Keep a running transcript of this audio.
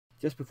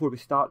just before we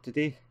start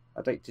today,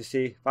 I'd like to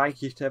say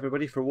thank you to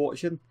everybody for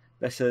watching.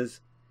 This is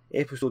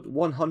episode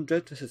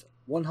 100. This is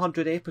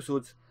 100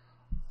 episodes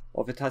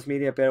of the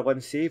Tasmania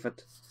Berlin save. I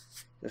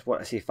just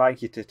want to say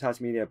thank you to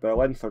Tasmania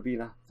Berlin for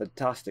being a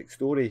fantastic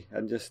story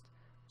and just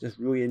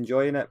really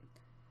enjoying it.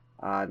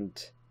 And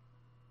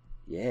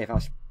yeah,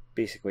 that's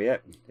basically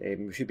it.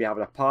 We should be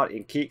having a party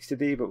and cakes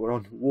today, but we're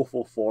on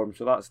woeful form,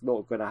 so that's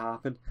not going to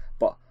happen.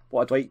 But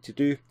what I'd like to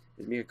do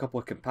is make a couple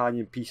of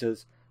companion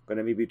pieces. I'm going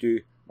to maybe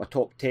do my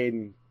top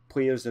 10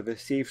 players of the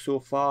save so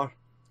far,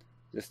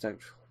 just to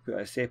put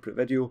a separate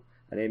video,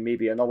 and then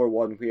maybe another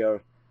one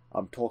where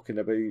I'm talking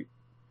about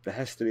the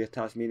history of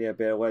Tasmania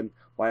Berlin,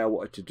 why I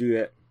wanted to do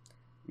it,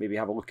 maybe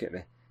have a look at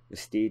the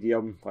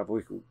stadium, have a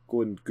look,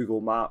 go on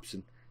Google Maps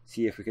and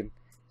see if we can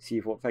see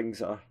what things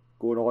that are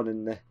going on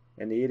in the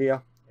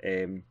area.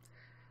 And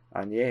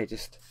yeah,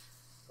 just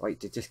like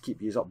to just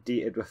keep you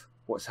updated with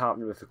what's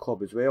happening with the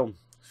club as well,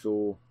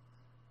 so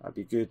that'd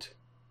be good.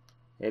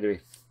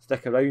 Anyway,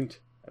 stick around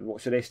and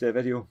watch the rest of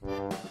the video.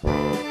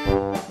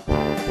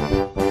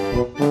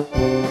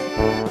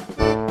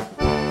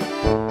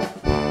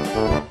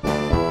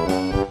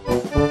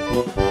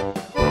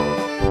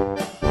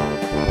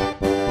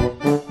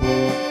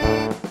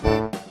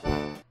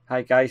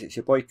 Hi guys, it's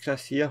your boy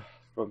Chris here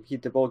from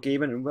Heed the Ball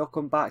Gaming, and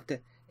welcome back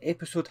to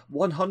episode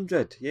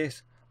 100,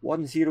 yes,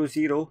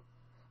 100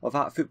 of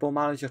that Football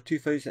Manager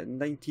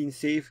 2019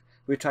 save.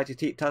 We tried to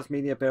take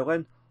Tasmania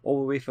Berlin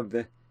all the way from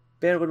the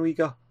Berlin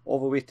Liga all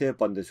the way to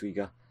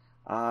Bundesliga,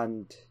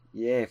 and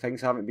yeah,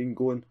 things haven't been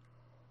going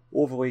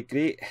overly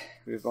great.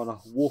 We've on a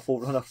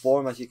woeful run of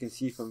form, as you can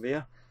see from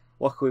there.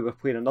 Luckily we're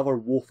playing another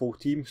woeful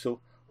team,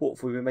 so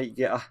hopefully we might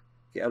get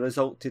a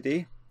result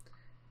today.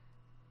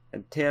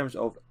 In terms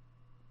of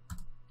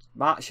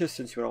matches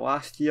since we were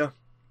last year,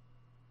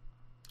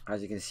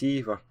 as you can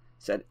see, we're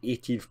sitting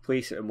 18th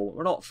place at the moment.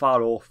 We're not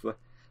far off.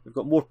 We've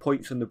got more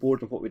points on the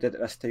board than what we did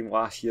at this time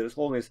last year. As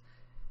long as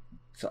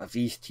sort of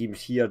these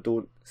teams here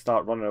don't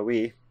start running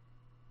away,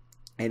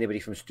 anybody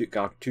from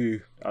Stuttgart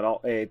 2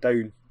 and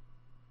down,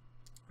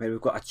 when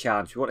we've got a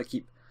chance. We want to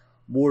keep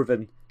more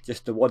than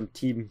just the one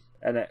team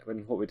in it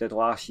than what we did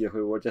last year,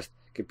 where we were just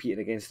competing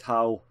against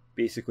Hull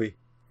basically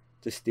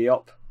to stay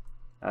up,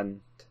 and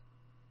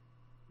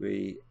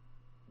we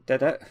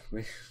did it.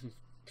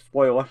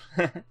 Spoiler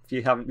if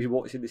you haven't been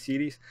watching the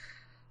series.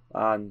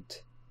 And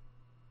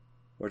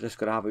we're just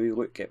going to have a wee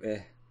look at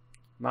the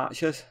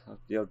matches.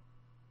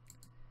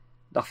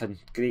 Nothing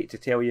great to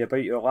tell you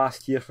about your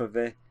last year for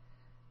the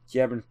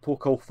German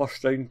Pokal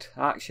first round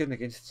action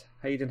against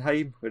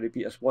Heidenheim, where they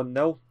beat us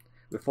 1-0.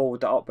 We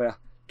followed that up by a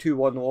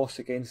 2-1 loss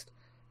against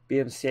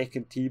Bayern's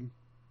second team.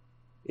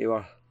 They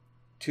were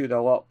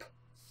 2-0 up.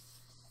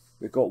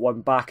 We got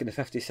one back in the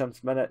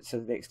 57th minute, so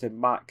next to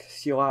Mac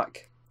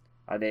Silak,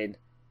 and then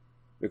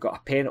we got a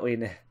penalty in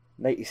the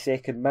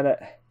 92nd minute,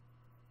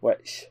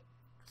 which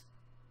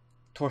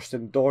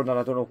Torsten Dorner,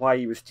 I don't know why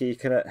he was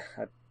taking it.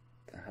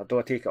 I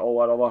don't take it all.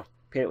 Our other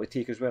penalty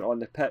takers went on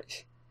the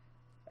pitch,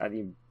 and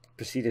he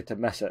proceeded to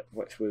miss it,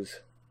 which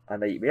was a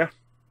nightmare.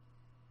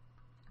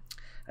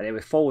 And then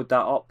we followed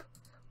that up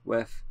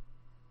with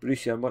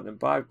Borussia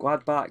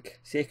Mönchengladbach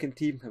second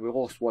team, and we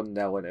lost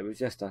 1-0, and it was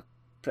just a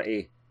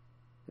pretty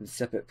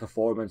insipid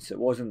performance. It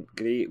wasn't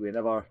great. We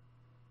never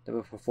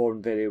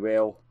performed very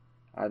well,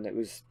 and it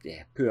was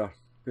poor.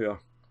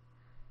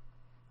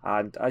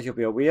 And as you'll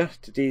be aware,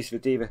 today's the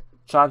day the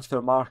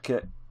transfer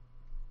market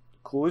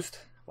closed.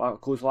 Well,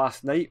 it closed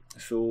last night,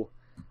 so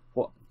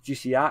what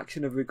juicy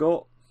action have we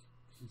got?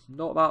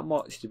 Not that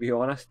much, to be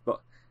honest, but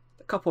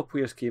a couple of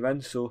players came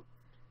in, so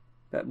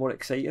a bit more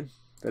exciting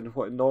than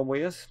what it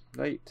normally is.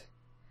 Right,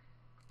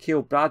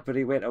 Cale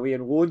Bradbury went away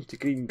on loan to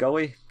Green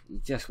Gully. He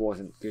just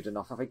wasn't good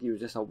enough. I think he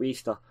was just a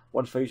waste of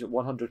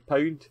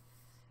 £1,100,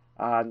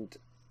 and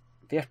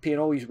they're paying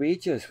all his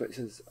wages, which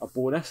is a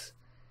bonus,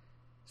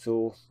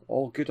 so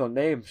all good on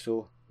them.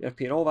 So they're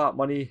paying all that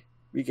money,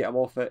 we get him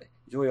off it.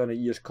 He's only on a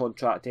year's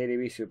contract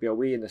anyway, so he'll be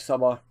away in the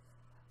summer,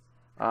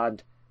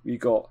 and we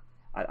got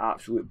an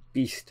absolute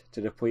beast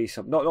to replace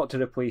him. Not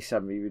to replace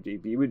him,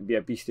 he wouldn't be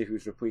a beast if he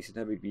was replacing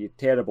him, he'd be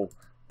terrible,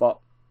 but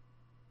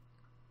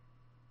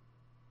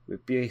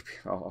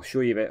I'll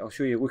show you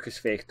Lucas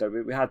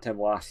Fechter. We had him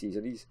last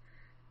season. He's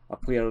a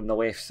player on the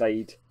left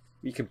side.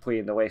 We can play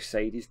on the left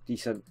side. He's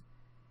decent.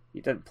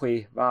 He didn't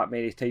play that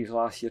many times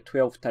last year,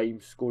 12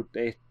 times, scored,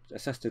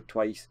 assisted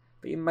twice,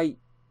 but he might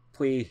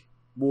play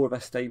more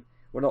this time.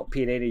 We're not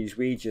paying any of his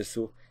wages,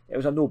 so it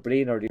was a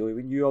no-brainer really.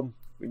 We knew him,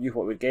 we knew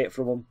what we'd get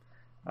from him,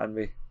 and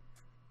we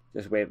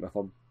just went with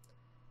him.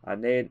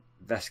 And then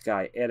this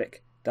guy,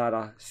 Eric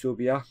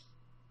Darasobia,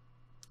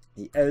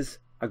 he is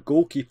a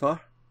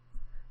goalkeeper,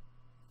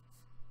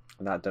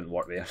 and that didn't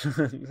work there.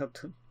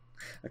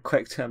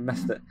 I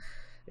missed it.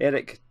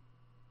 Eric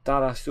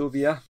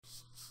Darasobia,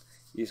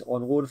 he's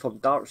on loan from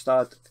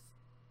Darmstadt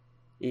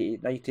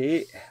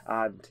 98,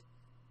 and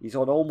he's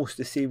on almost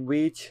the same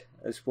wage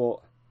as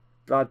what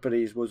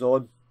Bradbury's was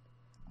on,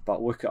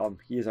 but look at him,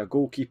 he is a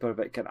goalkeeper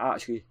that can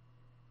actually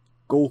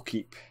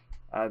goalkeep,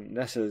 and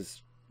this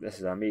is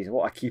amazing.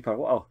 What a keeper,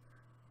 what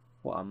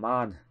What a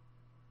man.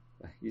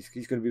 He's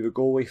going to be the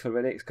goalie for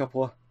the next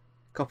couple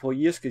of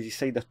years because he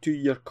signed a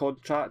 2-year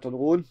contract on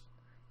loan.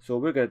 So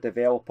we're going to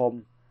develop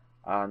him,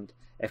 and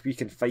if we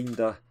can find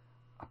a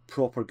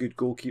proper good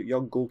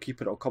young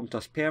goalkeeper that'll come to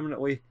us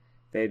permanently,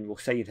 then we'll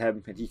sign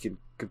him and he can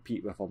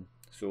compete with him.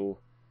 So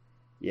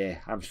yeah,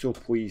 I'm so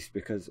pleased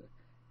because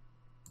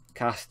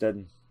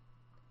Caston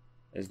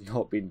has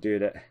not been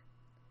doing it,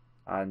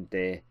 and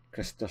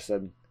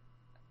Christensen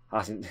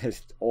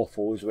is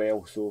awful as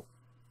well. So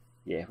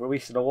yeah, we're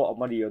wasting a lot of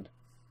money on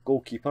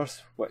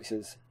goalkeepers, which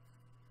is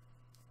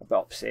a bit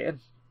upsetting,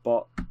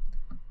 but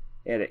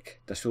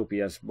Eric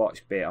Dasobi is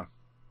much better.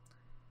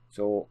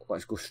 So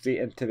let's go straight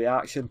into the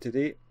action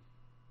today.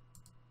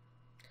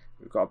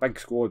 We've got a big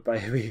squad, by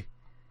the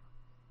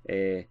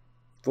way.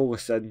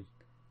 Volison,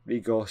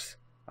 Rigos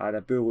and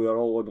Abulu are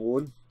all on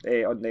loan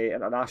on the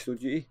international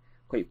duty.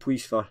 Quite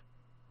pleased for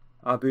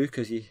Abu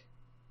because he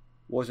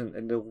wasn't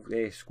in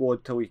the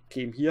squad till he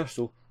came here,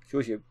 so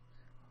shows you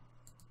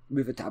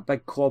moving to a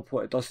big club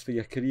what it does for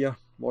your career.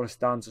 Morris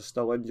Stans are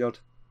still injured,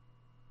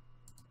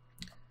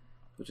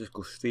 so just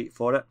go straight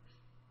for it.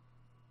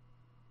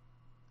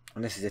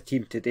 And this is the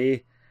team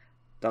today.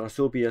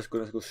 Darasobi is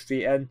going to go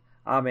straight in.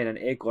 Amen and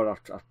Egler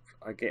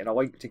are getting a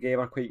link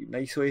together quite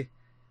nicely.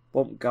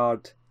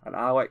 Bumpgard and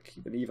Alec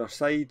on either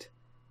side.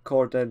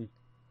 Corden,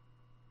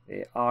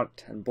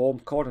 Art and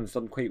Bomb. Corden's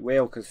done quite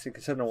well because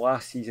considering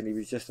last season he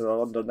was just in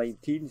our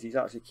under-19s. He's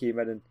actually came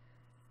in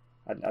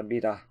and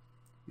made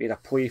a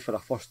play for a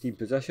first team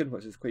position,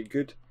 which is quite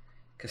good.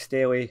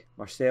 Castelli,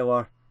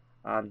 Marcella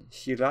and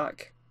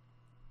Chirac.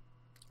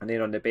 And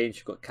then on the bench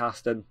you've got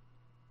Caston,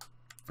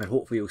 and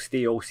hopefully he'll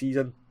stay all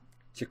season.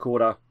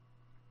 Chikora,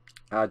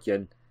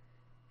 Adyan,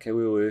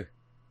 Kalulu,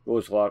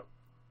 Rosler,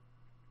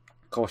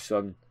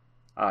 Cosson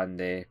and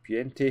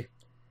Puente.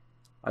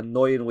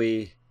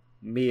 Annoyingly,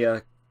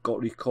 Maya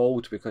got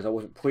recalled because I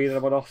wasn't playing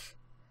him enough,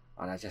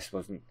 and I just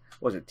wasn't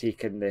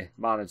taking the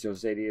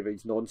manager's any of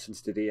his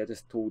nonsense today. I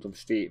just told him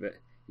straight that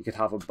you could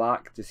have him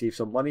back to save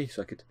some money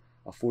so I could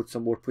afford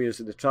some more players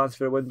in the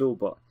transfer window,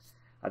 but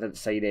I didn't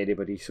sign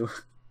anybody, so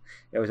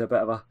it was a bit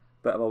of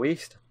a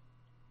waste.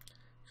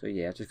 So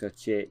yeah, I'm just going to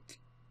check.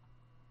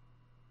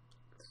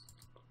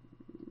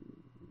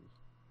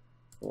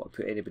 I don't want to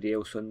put anybody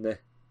else on the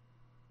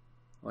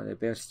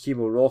bench.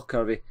 Timo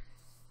Rocker,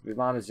 the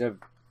manager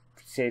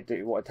said that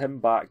he wanted him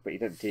back, but he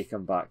didn't take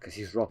him back because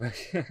he's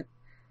rubbish.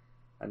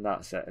 And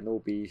that's it. And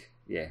OB,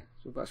 yeah.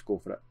 So let's go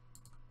for it.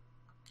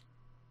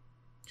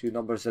 2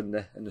 numbers in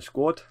the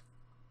squad.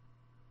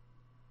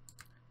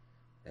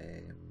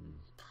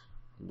 I'm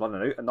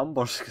running out of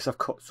numbers because I've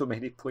got so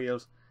many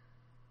players.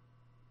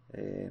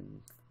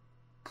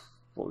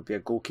 What would be a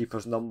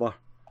goalkeeper's number?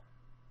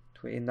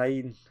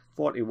 29,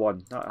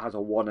 41. That has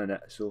a 1 in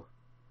it. So,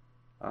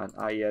 and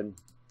Ian.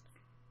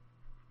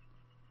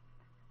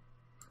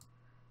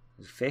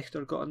 Has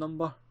Fechter got a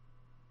number?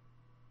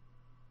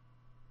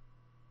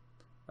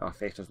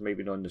 Fechter's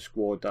maybe not on the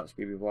squad. That's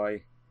maybe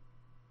why.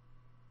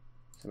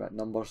 It's about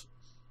numbers.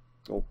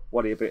 Don't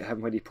worry about him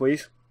when he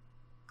plays.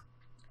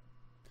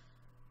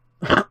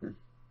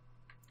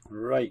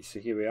 Right, so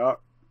here we are.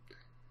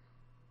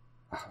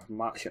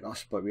 Matching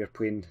us, but we're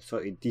playing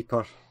slightly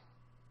deeper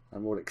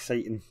and more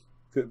exciting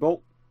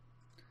football.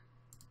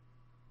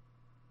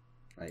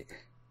 Right,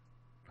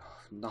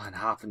 nothing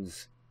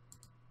happens.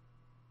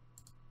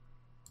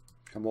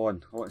 Come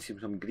on, I want to see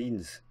some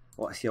greens.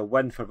 I want to see a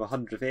win for the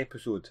 100th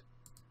episode.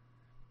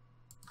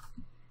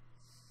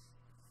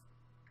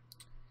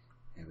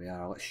 Here we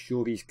are, let's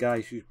show these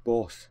guys who's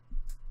boss.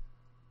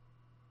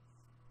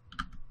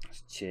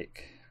 Let's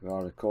check we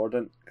are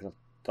recording because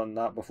I've done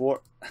that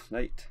before.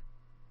 Right.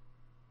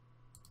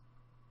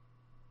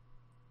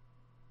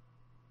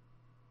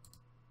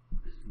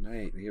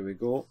 Right, here we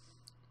go.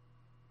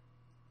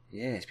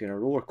 Yeah, it's been a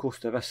roller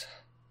coaster this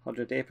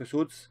 100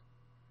 episodes,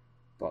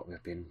 but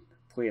we've been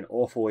playing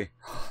awfully.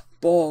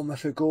 Bomb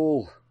with a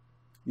goal.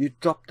 You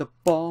dropped the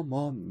bomb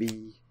on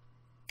me,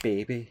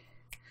 baby.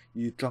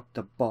 You dropped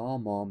the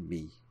bomb on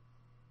me.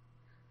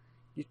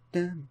 You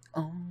done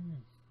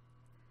on.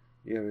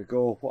 Here we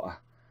go.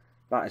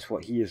 That is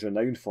what he is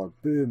renowned for.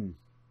 Boom.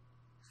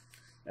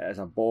 It is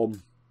a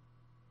bomb.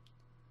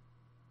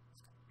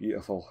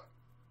 Beautiful.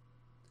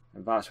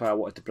 And that's why I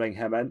wanted to bring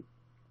him in.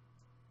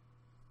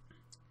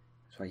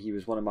 That's why he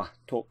was one of my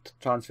top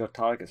transfer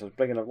targets. I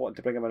wanted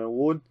to bring him in on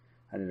loan,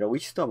 and I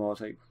released him. I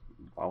was like,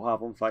 I'll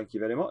have him, thank you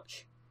very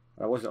much.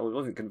 And I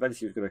wasn't convinced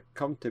he was going to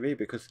come to me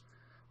because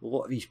a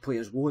lot of these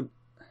players won't.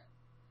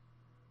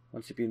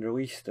 Once they've been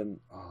released, and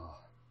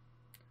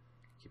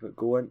keep it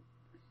going.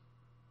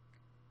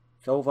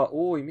 Silva,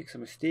 oh, he makes a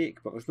mistake,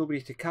 but there's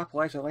nobody to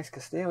capitalise unless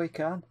Castelli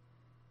can.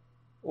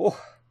 Oh,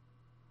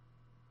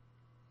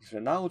 it's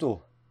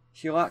Ronaldo.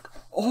 Sheilak,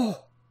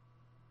 oh,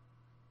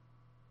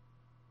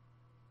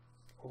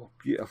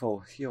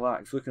 beautiful.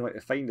 Sheilak's looking like the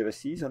find of the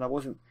season. I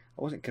wasn't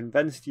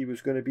convinced he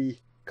was going to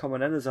be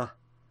coming in as a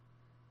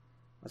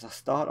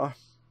starter.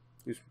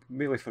 He was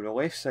mainly for the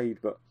left side,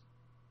 but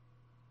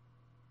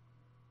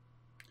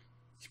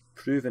he's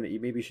proven that he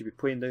maybe should be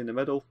playing down the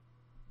middle.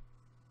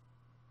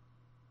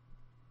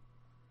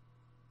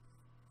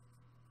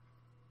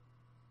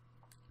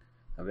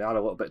 we are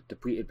a little bit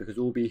depleted because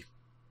Obi,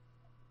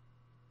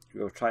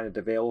 we were trying to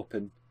develop,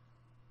 and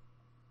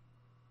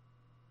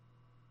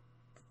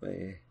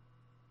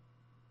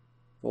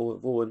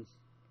Volan,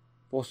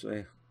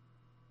 possibly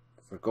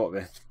forgot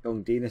the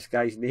young Danish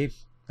guy's name.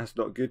 That's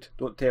not good.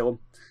 Don't tell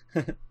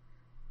him.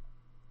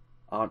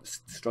 Aren't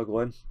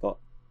struggling, but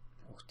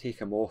we'll take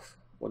him off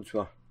once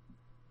we're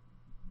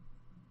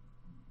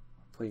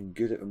playing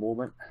good at the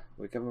moment.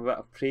 We'll give him a bit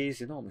of praise.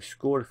 They normally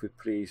score if we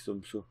praise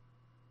them, so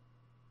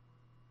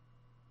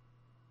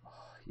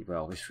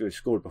well, we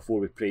scored before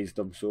we praised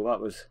them, so that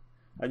was,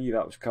 I knew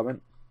that was coming.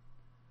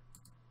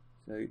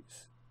 So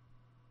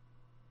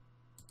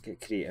get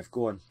creative,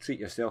 go on,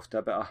 treat yourself to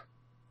a bit of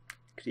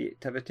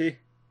creativity.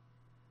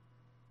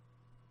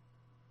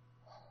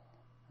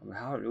 We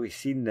haven't really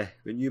seen the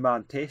new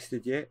man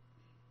tested yet.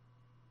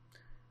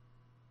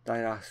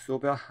 Daya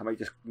Sobia, I might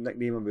just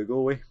nickname him the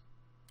goalie.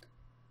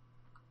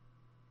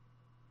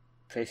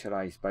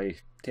 Pressurised by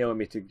telling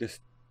me to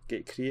just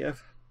get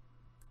creative.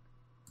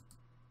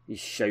 These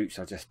shouts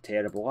are just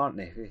terrible, aren't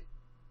they?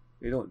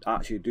 They don't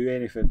actually do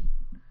anything.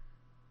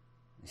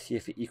 Let's see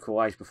if they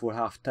equalise before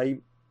half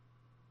time.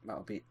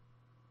 That'll be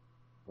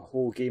the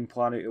whole game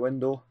plan out the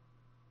window.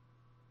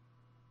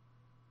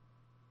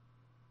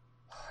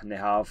 And they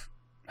have.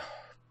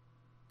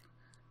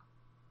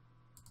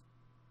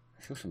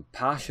 Show some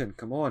passion,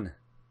 come on.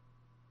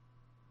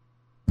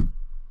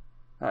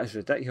 That is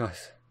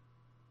ridiculous.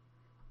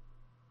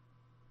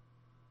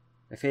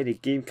 If any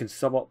game can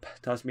sum up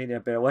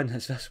Tasmania Berlin,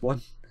 it's this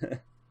one.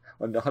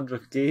 On the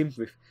 100th game,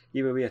 we've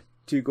given away a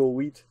 2-goal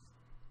lead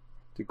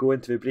to go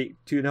into the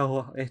break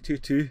 2-0,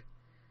 2-2.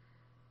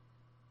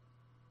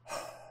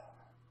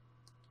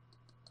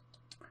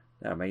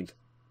 Never mind.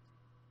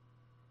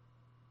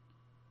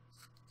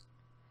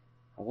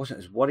 I wasn't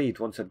as worried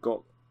once I'd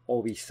got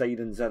all these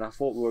signings in. I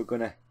thought we were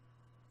going to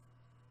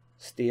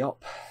stay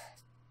up.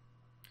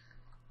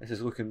 This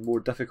is looking more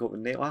difficult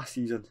than last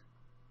season.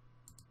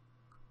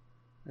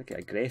 I get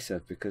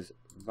aggressive because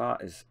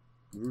that is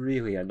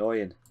really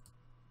annoying.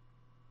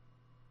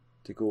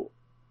 To go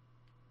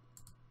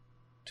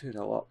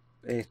 2-0 up,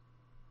 to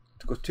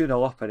go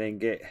 2-0 up and then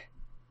get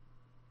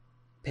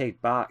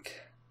pegged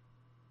back.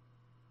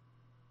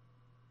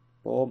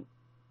 Bomb.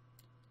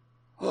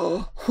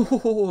 Oh,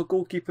 a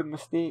goalkeeping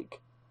mistake.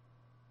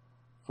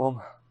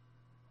 Bomb.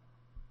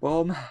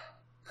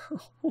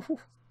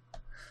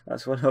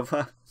 That's one of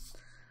them.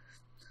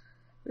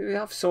 We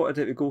have sorted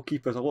out the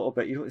goalkeepers a little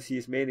bit. You don't see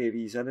as many of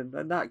these in,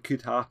 and that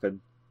could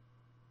happen.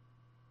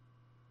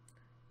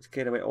 It's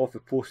kind of went off the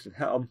post and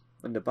hit him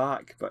in the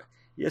back, but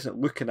he isn't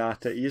looking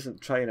at it. He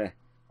isn't trying to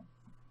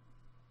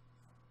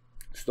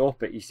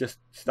stop it. He's just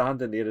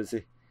standing there as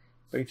he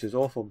bounces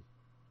off him.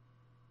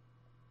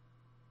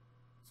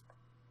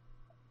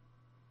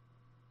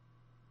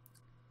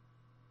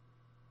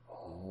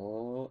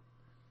 Oh,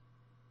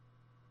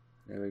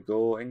 there we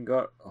go,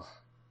 Ingert. Oh,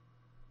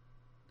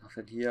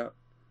 nothing here.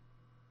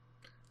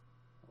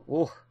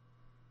 Oh,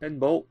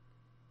 pinball.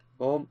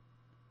 Bomb.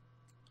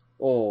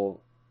 Oh,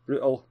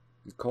 brutal.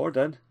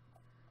 Recording.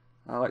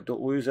 Alec,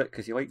 don't lose it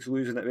because he likes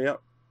losing it there.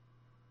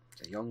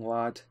 He's a young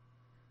lad.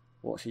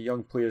 Lots of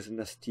young players in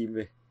this team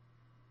with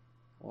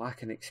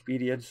lacking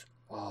experience.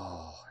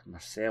 Oh,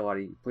 Marcella,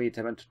 he played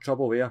him into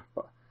trouble there,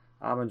 but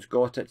Ammon's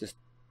got it. Just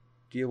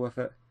deal with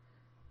it.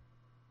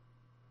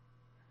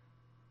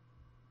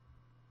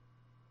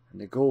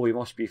 And the goalie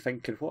must be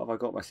thinking, what have I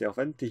got myself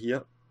into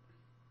here?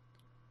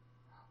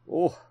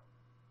 Oh,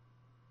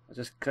 I'm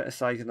just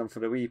criticising him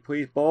for the way he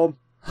plays. Bomb.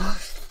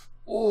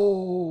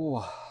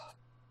 Oh,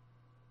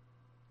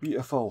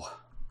 beautiful.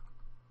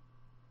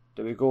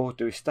 Do we go?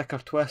 Do we stick or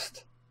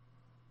twist?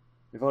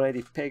 We've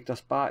already pegged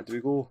us back. Do we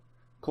go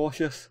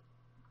cautious?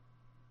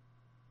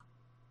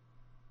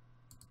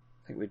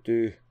 I think we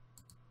do.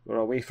 We're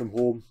away from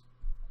home.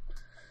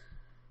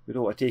 We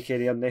don't want to take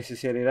any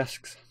unnecessary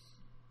risks.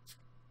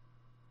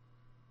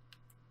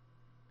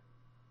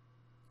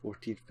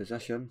 14th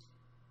position.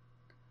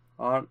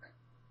 Aren't.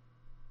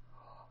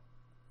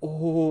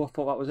 Oh, I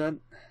thought that was in.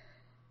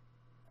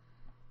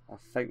 I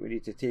think we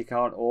need to take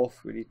Arndt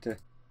off. We need to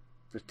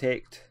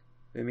protect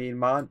the main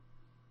man.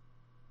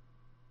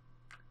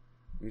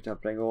 We need to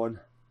bring on.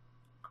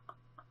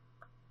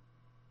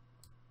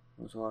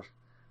 Those are.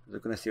 They're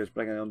going to say I was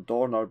bringing on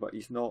Dorner, but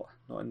he's not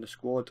in the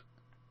squad.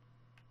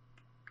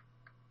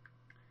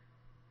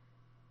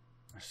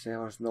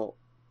 Marcella's not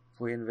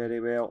playing very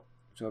well,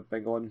 so I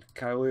bring on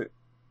Kyle.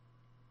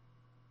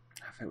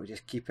 I think we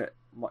just keep it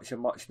much of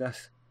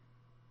muchness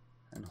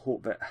and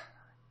hope that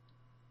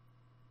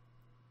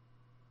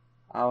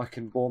Alec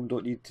and Bomb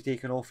don't need to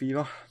take an off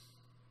either.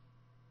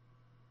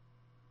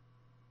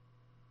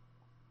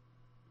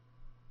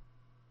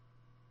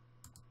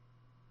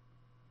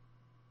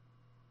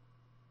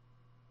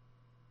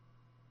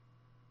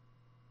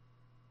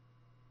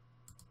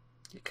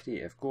 Get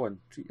creative, go on,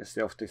 treat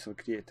yourself to some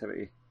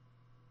creativity.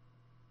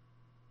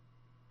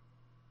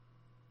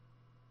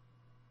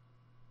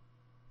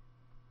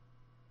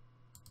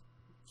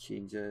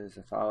 Changes.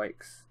 If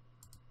Alex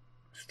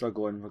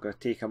struggling, we're going to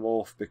take him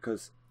off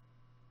because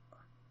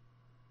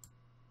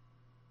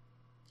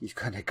he's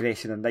got an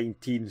aggression of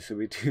 19, so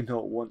we do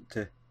not want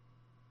to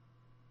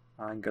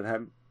anger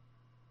him.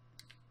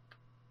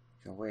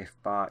 He's a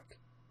left back,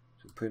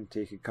 so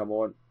Punte can come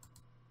on.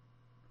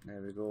 There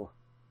we go.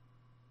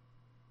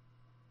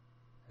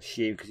 A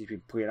shame because he's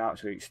been playing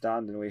absolutely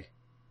outstandingly.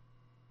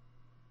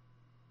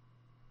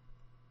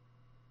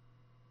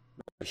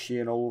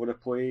 Shane all over the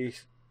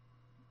place.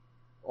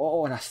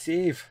 Oh, and a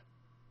save.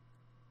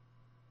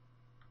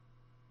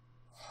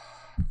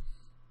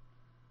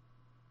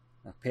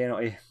 A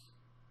penalty.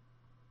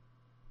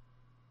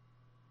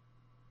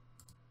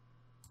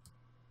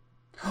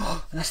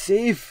 Oh, and a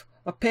save.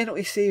 A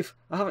penalty save.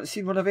 I haven't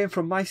seen one of them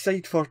from my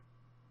side for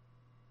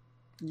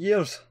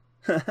years.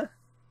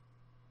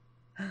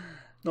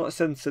 Not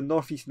since the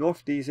North East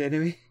North days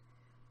anyway.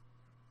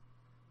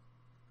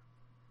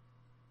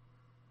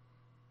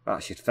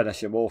 That should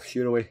finish him off,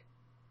 surely.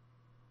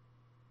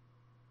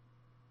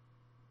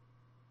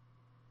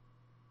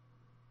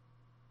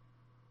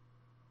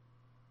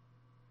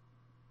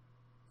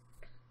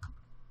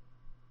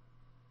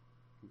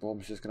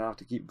 Bomb's just going to have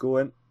to keep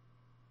going.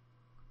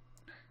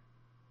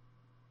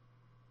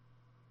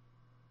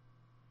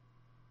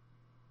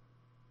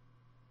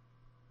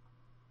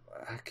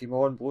 Come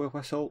on, blow a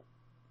whistle.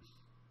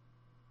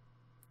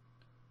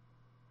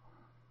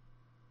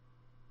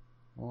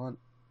 Come on.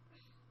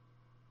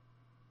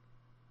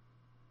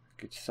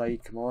 Good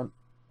side, come on.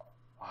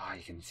 Ah,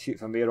 you can shoot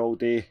from there all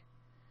day.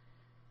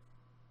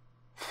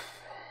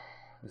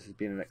 This has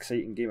been an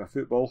exciting game of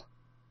football.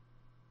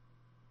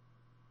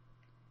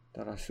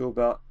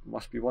 Darasoba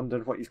must be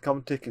wondering what he's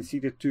come to.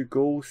 Conceded 2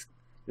 goals.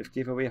 They've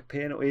gave away a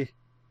penalty.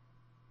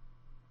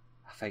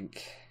 I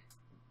think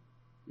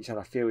he's had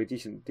a fairly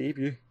decent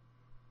debut.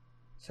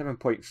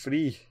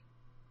 7.3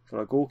 for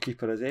a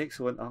goalkeeper is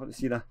excellent. I haven't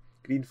seen a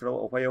green for a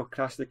little while.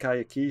 Crashed the guy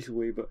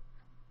occasionally, but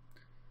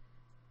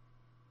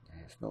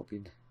yeah, it's not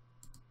been.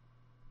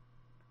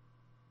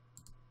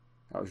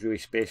 That was really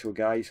special,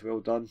 guys. Well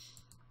done.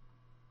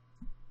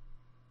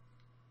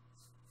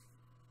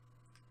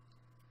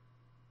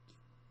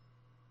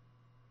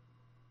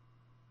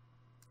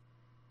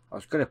 I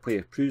was going to play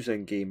a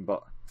cruising game,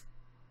 but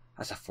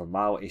that's a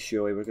formality.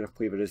 Surely we're going to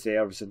play the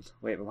reserves and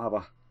let them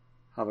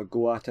have a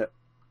go at it.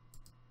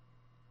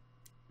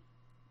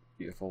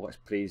 Beautiful. Let's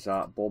praise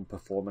that bomb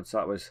performance.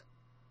 That was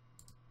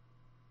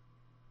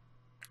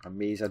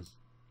amazing.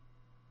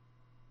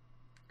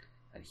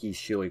 And he's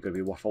surely going to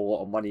be worth a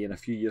lot of money in a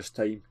few years'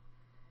 time.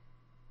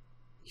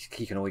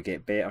 He can only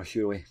get better,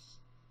 surely.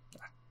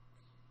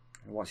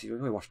 He's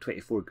only worth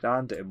 24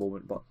 grand at the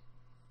moment, but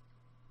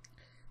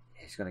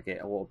he's going to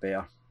get a lot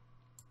better.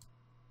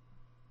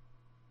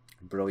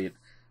 Brilliant.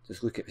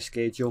 Just look at the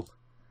schedule.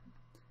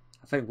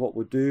 I think what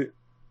we'll do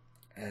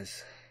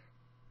is,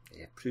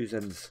 yeah,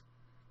 Prusen's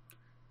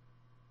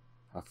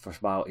a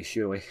formality,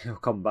 surely. He'll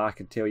come back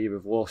and tell you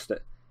we've lost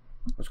it.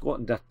 I was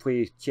wanting to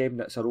play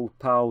Chemnitz, our old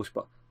pals,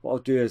 but what I'll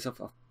do is,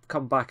 if I've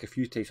come back a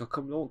few times, I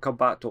won't come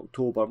back to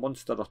October.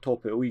 Munster are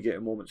top of the league at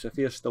the moment, so if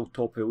they're still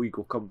top of the league,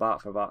 we'll come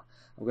back for that.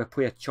 I'm going to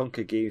play a chunk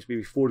of games,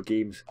 maybe 4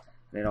 games,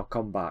 and then I'll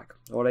come back.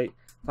 Alright,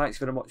 thanks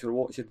very much for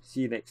watching.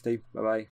 See you next time. Bye bye.